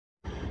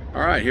All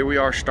right, here we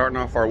are starting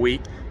off our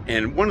week,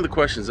 and one of the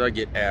questions I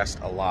get asked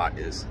a lot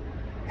is,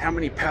 how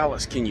many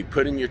pallets can you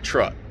put in your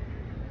truck?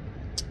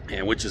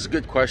 And which is a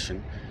good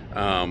question.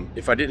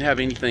 If I didn't have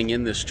anything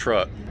in this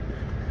truck,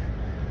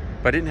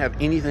 if I didn't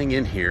have anything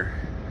in here,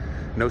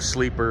 no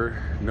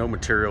sleeper, no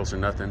materials or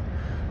nothing,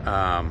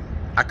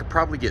 I could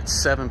probably get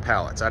 7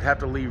 pallets. I'd have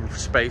to leave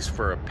space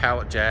for a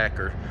pallet jack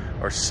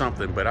or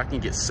something, but I can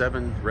get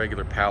 7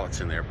 regular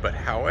pallets in there. But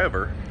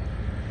however,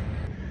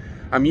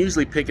 I'm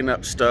usually picking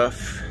up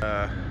stuff,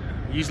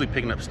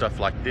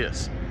 like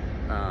this.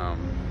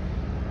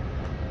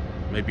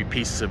 Maybe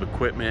pieces of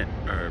equipment,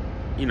 or,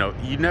 you know,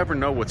 you never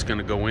know what's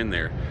gonna go in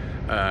there.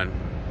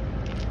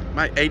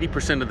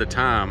 80% of the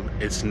time,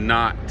 it's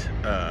not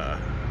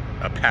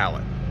a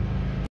pallet.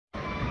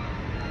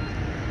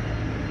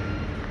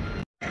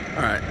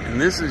 All right, and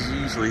this is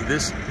usually,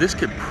 this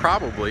could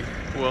probably,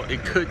 well,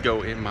 it could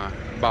go in my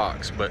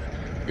box, but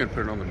I'm gonna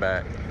put it on the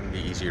back. It'll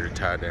be easier to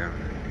tie down,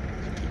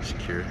 keep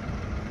secure.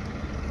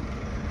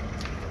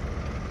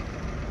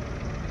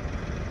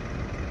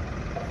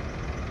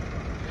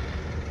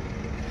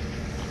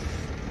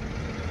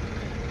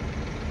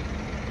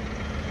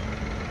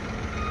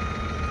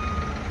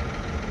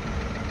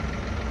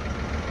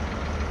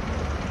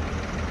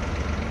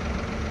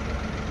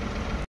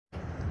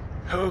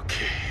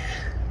 Okay,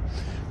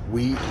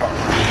 we are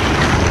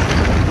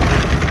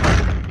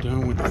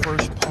done with the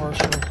first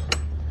parcel,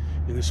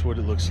 and this is what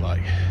it looks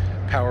like.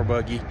 Power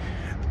buggy.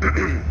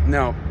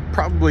 Now,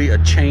 probably a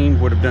chain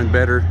would have done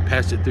better,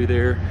 passed it through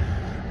there,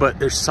 but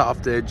there's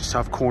soft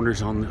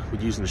corners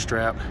with using the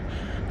strap.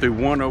 Threw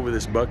one over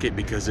this bucket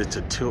because it's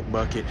a tilt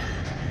bucket,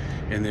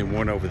 and then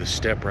one over the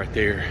step right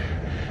there.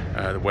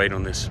 The weight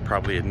on this is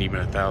probably isn't even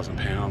 1,000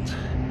 pounds.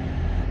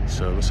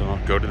 So let's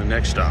go to the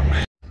next stop.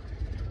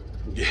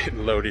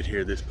 Getting loaded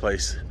here. This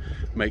place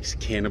makes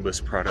cannabis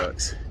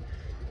products,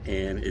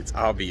 and it's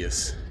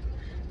obvious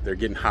they're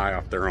getting high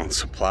off their own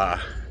supply.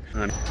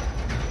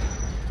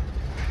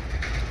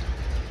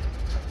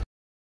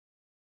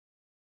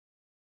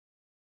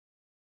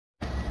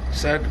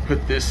 Decided to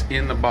put this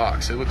in the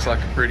box. It looks like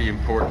a pretty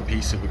important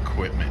piece of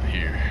equipment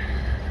here.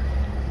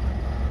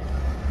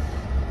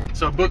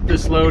 So I booked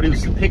this load. It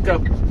was to pick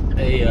up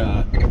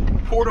a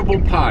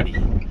portable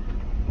potty.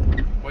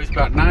 Weighs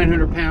about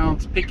 900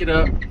 pounds. Pick it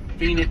up,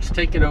 Phoenix,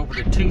 take it over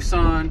to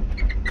Tucson,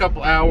 a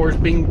couple hours,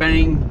 bing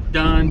bang,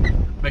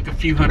 done, make a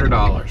few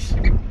 $100s.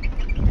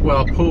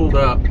 Well, I pulled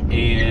up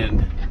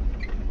and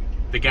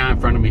the guy in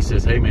front of me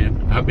says, "Hey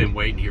man, I've been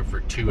waiting here for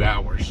 2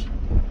 hours."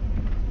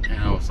 And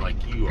I was like,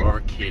 "You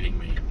are kidding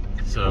me."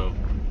 So,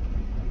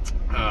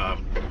 I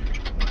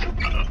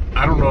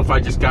don't know if I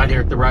just got here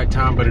at the right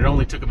time, but it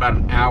only took about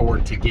an hour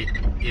to get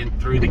in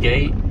through the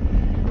gate.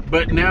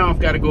 But now I've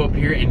got to go up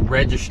here and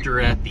register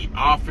at the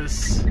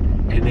office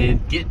and then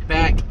get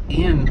back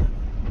in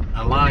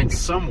a line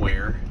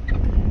somewhere,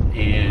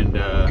 and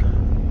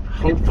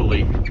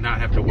hopefully not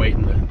have to wait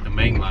in the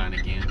main line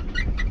again.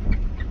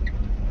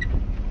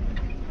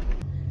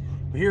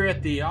 We're here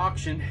at the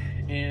auction,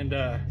 and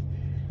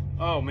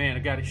oh man, I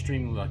got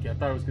extremely lucky. I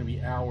thought it was going to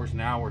be hours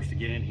and hours to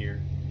get in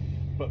here,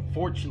 but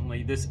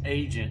fortunately this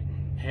agent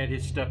had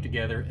his stuff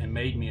together and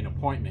made me an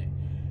appointment.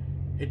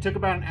 It took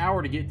about an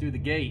hour to get through the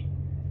gate,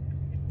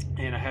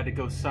 and I had to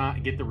go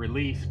get the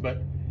release,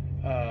 but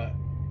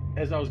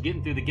as I was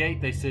getting through the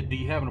gate, they said, "Do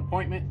you have an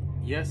appointment?"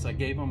 Yes, I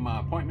gave them my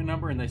appointment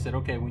number, and they said,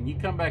 "Okay, when you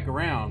come back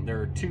around, there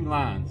are 2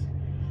 lines.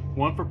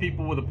 One for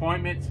people with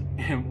appointments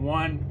and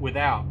one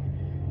without."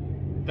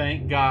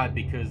 Thank God,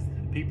 because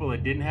people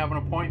that didn't have an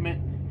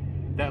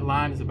appointment, that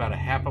line is about a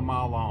half a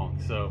mile long.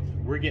 So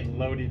we're getting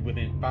loaded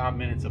within 5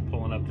 minutes of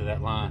pulling up to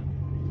that line.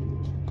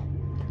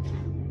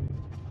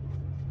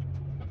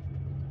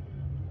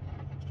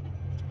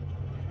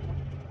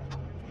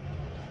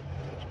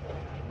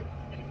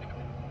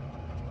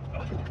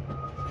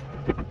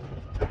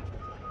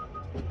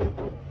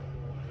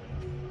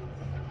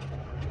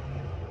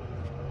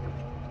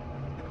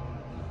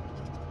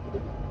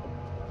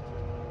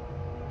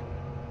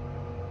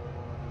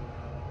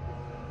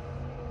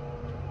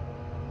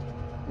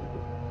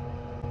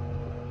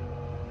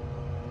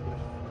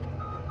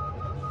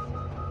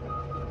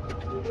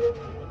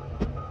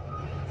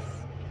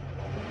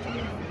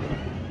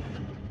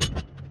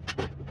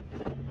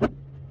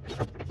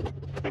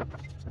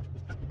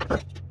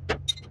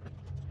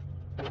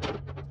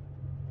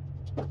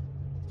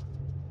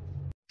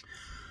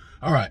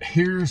 All right,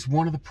 here's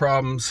one of the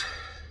problems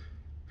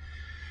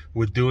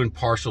with doing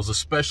partials,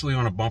 especially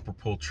on a bumper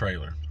pull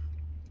trailer.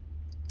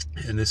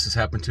 And this has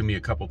happened to me a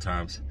couple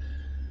times.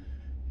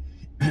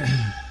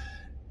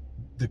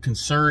 The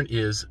concern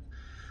is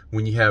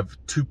when you have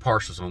 2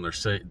 partials on there,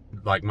 say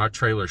like my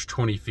trailer is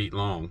 20 feet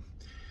long,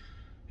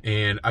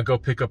 and I go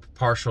pick up a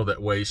partial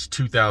that weighs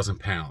 2,000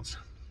 pounds.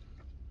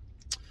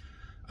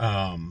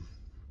 And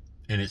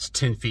it's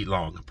 10 feet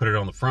long. I put it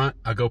on the front.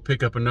 I go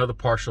pick up another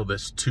partial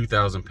that's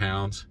 2,000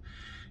 pounds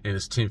and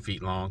it's 10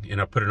 feet long,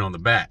 and I put it on the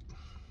back.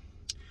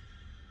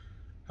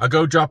 I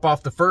go drop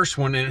off the first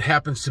one, and it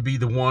happens to be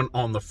the one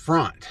on the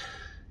front.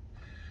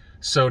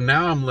 So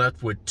now I'm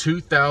left with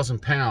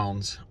 2,000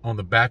 pounds on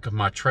the back of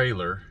my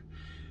trailer.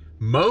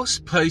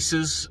 Most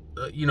places,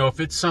 you know, if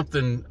it's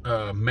something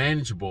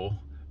manageable,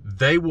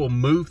 they will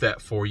move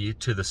that for you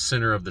to the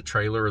center of the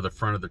trailer or the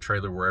front of the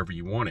trailer, wherever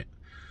you want it.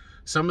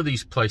 Some of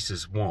these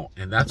places won't,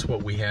 and that's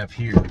what we have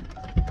here.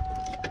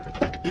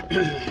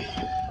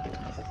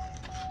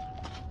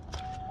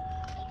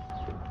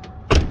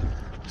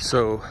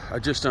 So I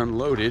just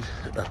unloaded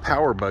a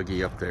power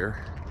buggy up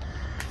there,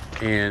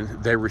 and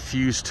they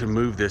refused to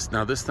move this.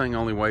 Now this thing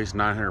only weighs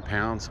 900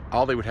 pounds.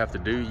 All they would have to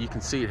do, you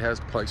can see it has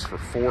a place for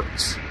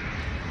forks.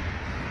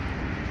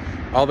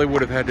 All they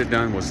would have had to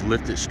done was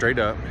lift it straight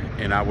up,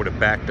 and I would have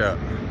backed up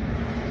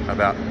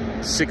about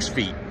 6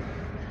 feet.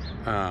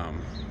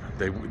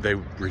 They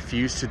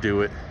refused to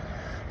do it.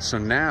 So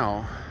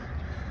now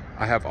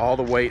I have all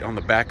the weight on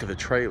the back of the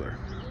trailer.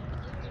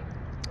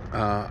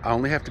 I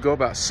only have to go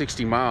about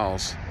 60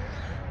 miles,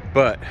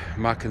 but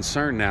my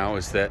concern now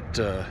is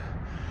that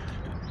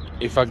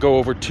if I go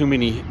over too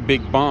many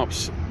big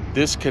bumps,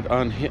 this could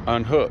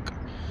unhook.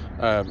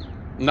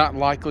 Not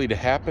likely to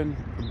happen.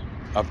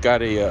 I've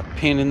got a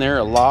pin in there,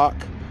 a lock,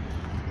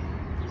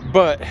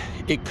 but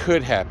it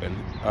could happen.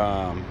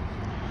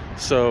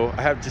 So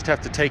I just have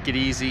to take it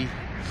easy.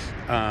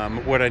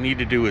 What I need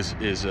to do is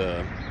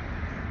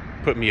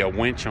put me a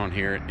winch on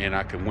here, and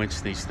I can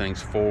winch these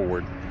things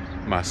forward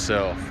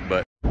myself.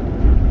 But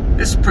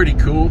this is pretty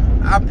cool.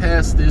 I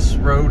passed this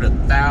road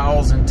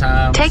 1,000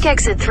 times. Take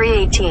exit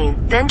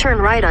 318, then turn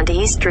right onto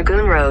East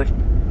Dragoon Road.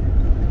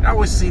 I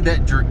always see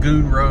that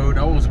Dragoon Road.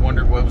 I always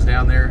wondered what was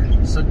down there.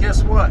 So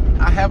guess what?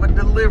 I have a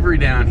delivery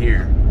down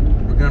here.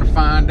 We're gonna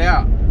find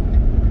out.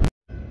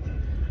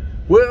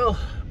 Well,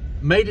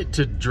 made it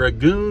to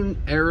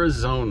Dragoon,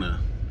 Arizona.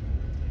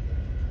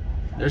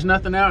 There's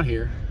nothing out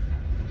here.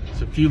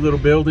 It's a few little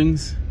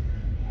buildings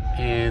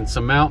and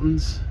some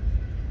mountains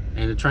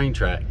and a train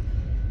track.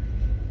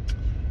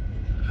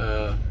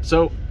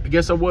 So I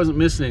guess I wasn't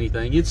missing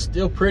anything. It's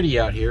still pretty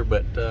out here,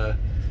 but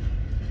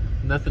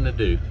nothing to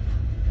do.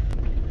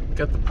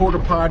 Got the porta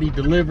potty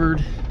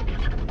delivered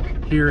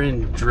here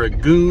in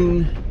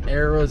Dragoon,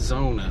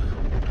 Arizona.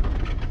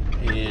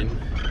 And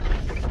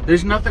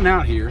there's nothing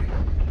out here.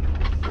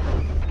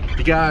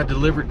 The guy I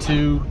delivered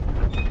to,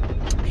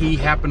 he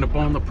happened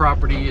upon the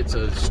property. It's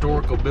a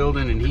historical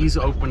building, and he's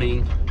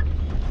opening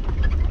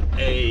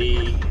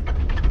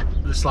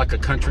just like a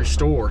country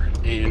store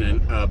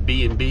and a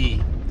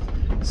B&B.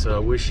 So I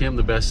wish him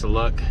the best of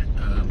luck.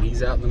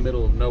 He's out in the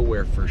middle of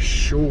nowhere for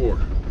sure.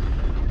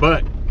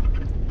 But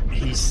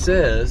he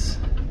says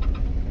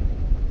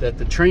that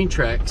the train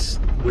tracks,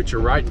 which are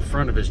right in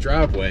front of his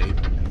driveway,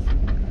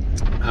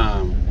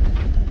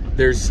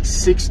 there's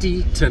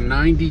 60 to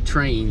 90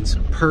 trains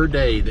per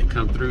day that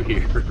come through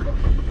here.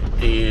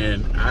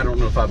 And I don't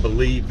know if I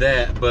believe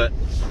that, but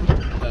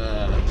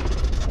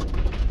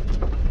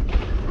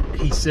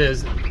he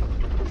says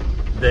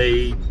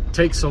they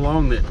take so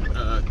long that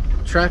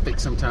traffic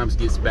sometimes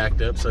gets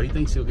backed up, so he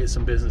thinks he'll get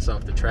some business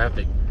off the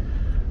traffic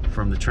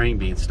from the train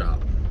being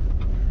stopped.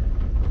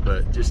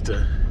 But just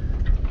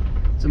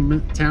it's a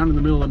town in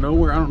the middle of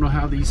nowhere. I don't know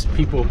how these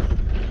people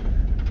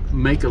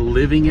make a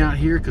living out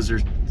here, because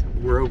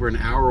we're over an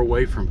hour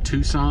away from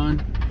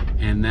Tucson,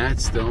 and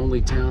that's the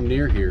only town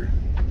near here.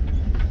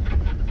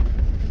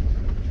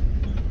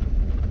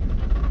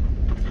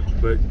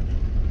 But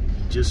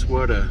just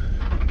what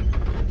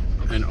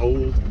an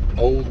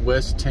old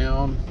west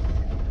town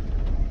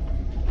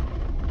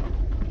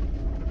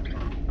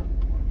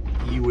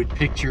you would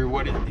picture.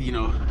 What it, you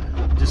know,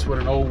 just what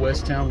an old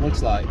west town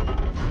looks like.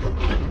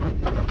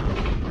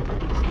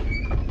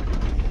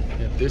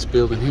 Got this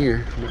building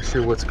here. I'm not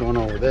sure what's going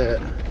on with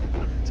that.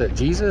 Is that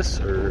Jesus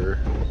or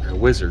a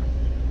wizard?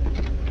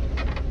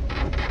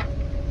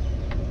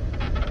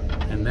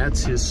 And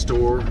that's his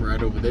store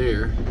right over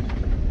there.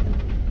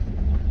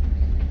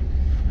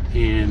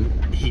 And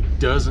he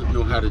doesn't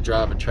know how to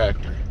drive a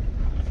tractor.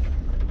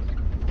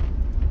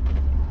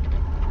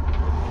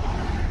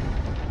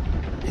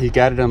 He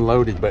got it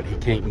unloaded, but he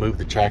can't move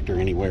the tractor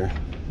anywhere.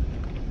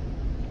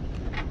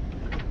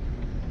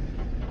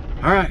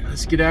 All right,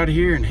 let's get out of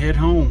here and head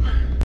home.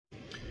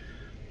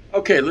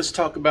 Okay, let's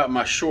talk about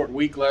my short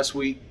week last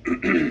week.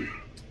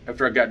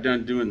 After I got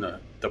done doing the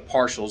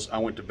partials, I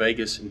went to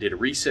Vegas and did a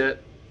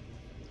reset.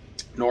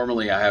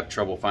 Normally, I have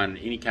trouble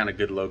finding any kind of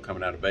good load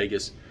coming out of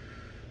Vegas.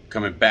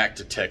 Coming back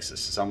to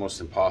Texas, it's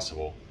almost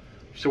impossible.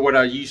 So what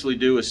I usually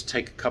do is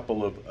take a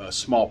couple of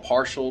small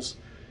partials,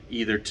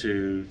 either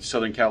to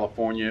Southern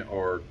California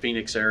or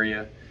Phoenix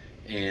area,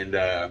 and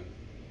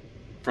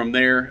from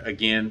there,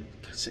 again,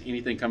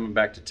 anything coming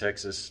back to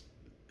Texas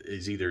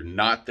is either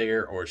not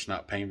there or it's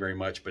not paying very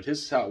much. But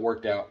this is how it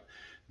worked out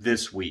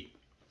this week.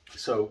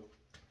 So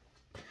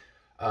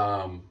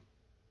I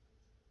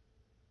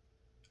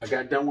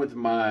got done with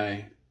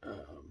my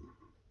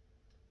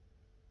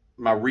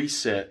my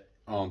reset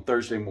on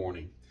Thursday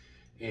morning,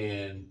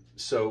 and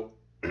so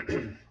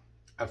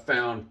I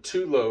found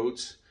 2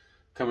 loads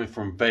coming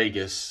from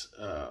Vegas,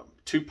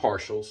 2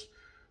 partials,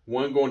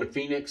 one going to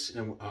Phoenix,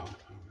 and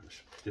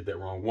did that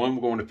wrong. One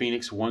going to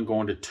Phoenix, one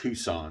going to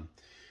Tucson.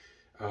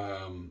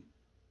 And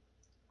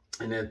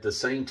at the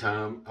same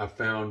time, I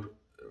found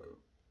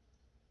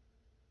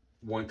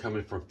one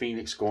coming from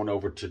Phoenix going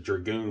over to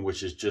Dragoon,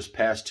 which is just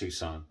past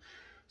Tucson.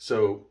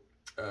 So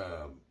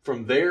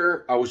from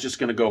there, I was just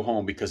going to go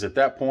home, because at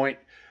that point,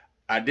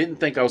 I didn't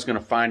think I was going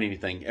to find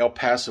anything. El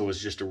Paso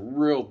was just a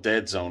real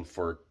dead zone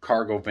for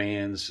cargo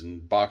vans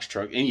and box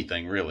truck,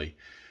 anything really.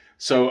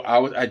 So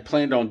I'd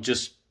planned on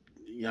just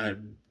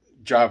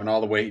driving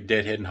all the way,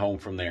 deadheading home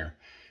from there.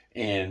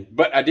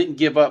 But I didn't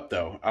give up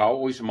though.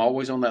 I'm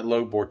always on that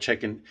load board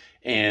checking.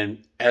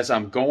 And as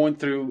I'm going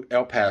through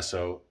El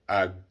Paso,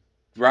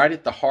 right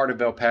at the heart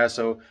of El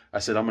Paso, I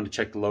said, I'm going to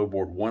check the load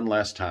board one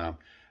last time.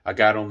 I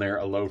got on there,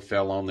 a load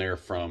fell on there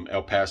from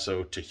El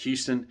Paso to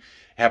Houston.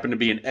 Happened to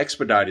be an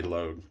expedited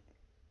load.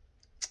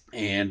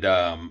 And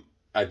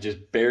I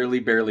just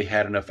barely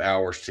had enough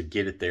hours to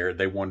get it there.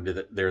 They wanted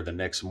it there the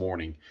next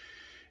morning.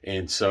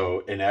 And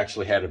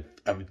actually had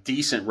a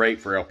decent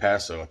rate for El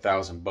Paso,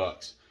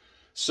 $1,000.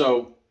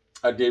 So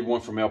I did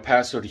one from El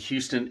Paso to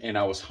Houston, and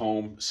I was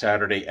home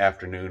Saturday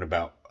afternoon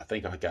I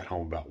think I got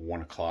home about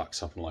 1 o'clock,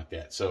 something like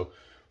that. So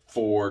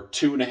for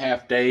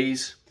 2.5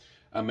 days,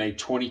 I made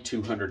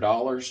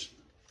 $2,200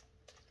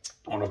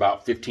 on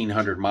about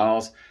 1,500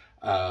 miles.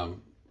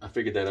 I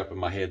figured that up in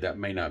my head. That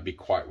may not be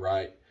quite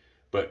right,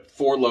 but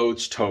 4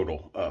 loads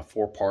total,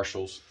 4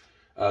 partials.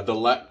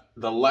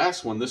 The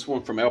last one, this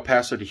one from El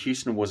Paso to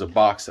Houston, was a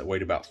box that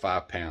weighed about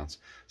 5 pounds.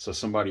 So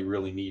somebody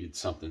really needed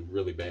something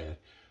really bad.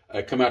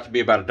 It come out to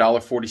be about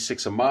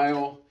 $1.46 a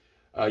mile.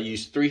 I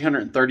used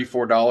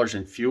 $334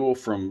 in fuel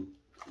from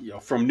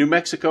New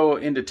Mexico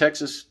into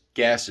Texas.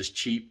 Gas is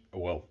cheap.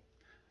 Well,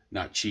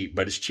 not cheap,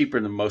 but it's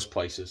cheaper than most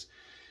places.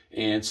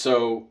 And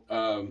so,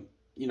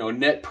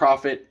 net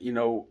profit,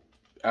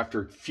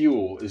 after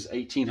fuel is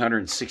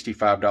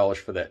 $1,865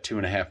 for that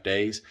 2.5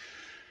 days.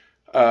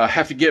 I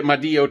have to get my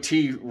DOT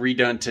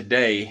redone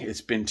today. It's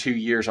been 2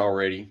 years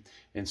already.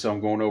 And so I'm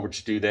going over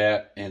to do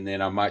that. And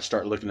then I might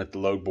start looking at the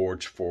load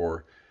boards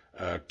for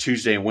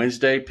Tuesday and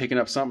Wednesday, picking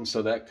up something.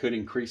 So that could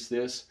increase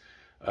this.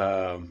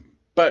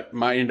 But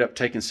might end up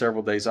taking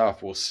several days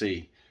off. We'll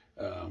see.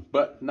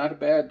 But not a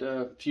bad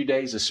few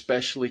days,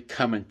 especially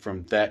coming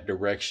from that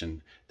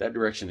direction. That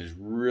direction is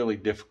really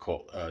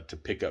difficult to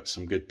pick up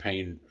some good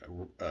paying,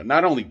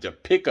 not only to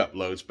pick up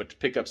loads, but to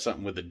pick up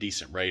something with a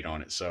decent rate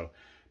on it. So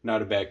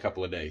not a bad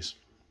couple of days.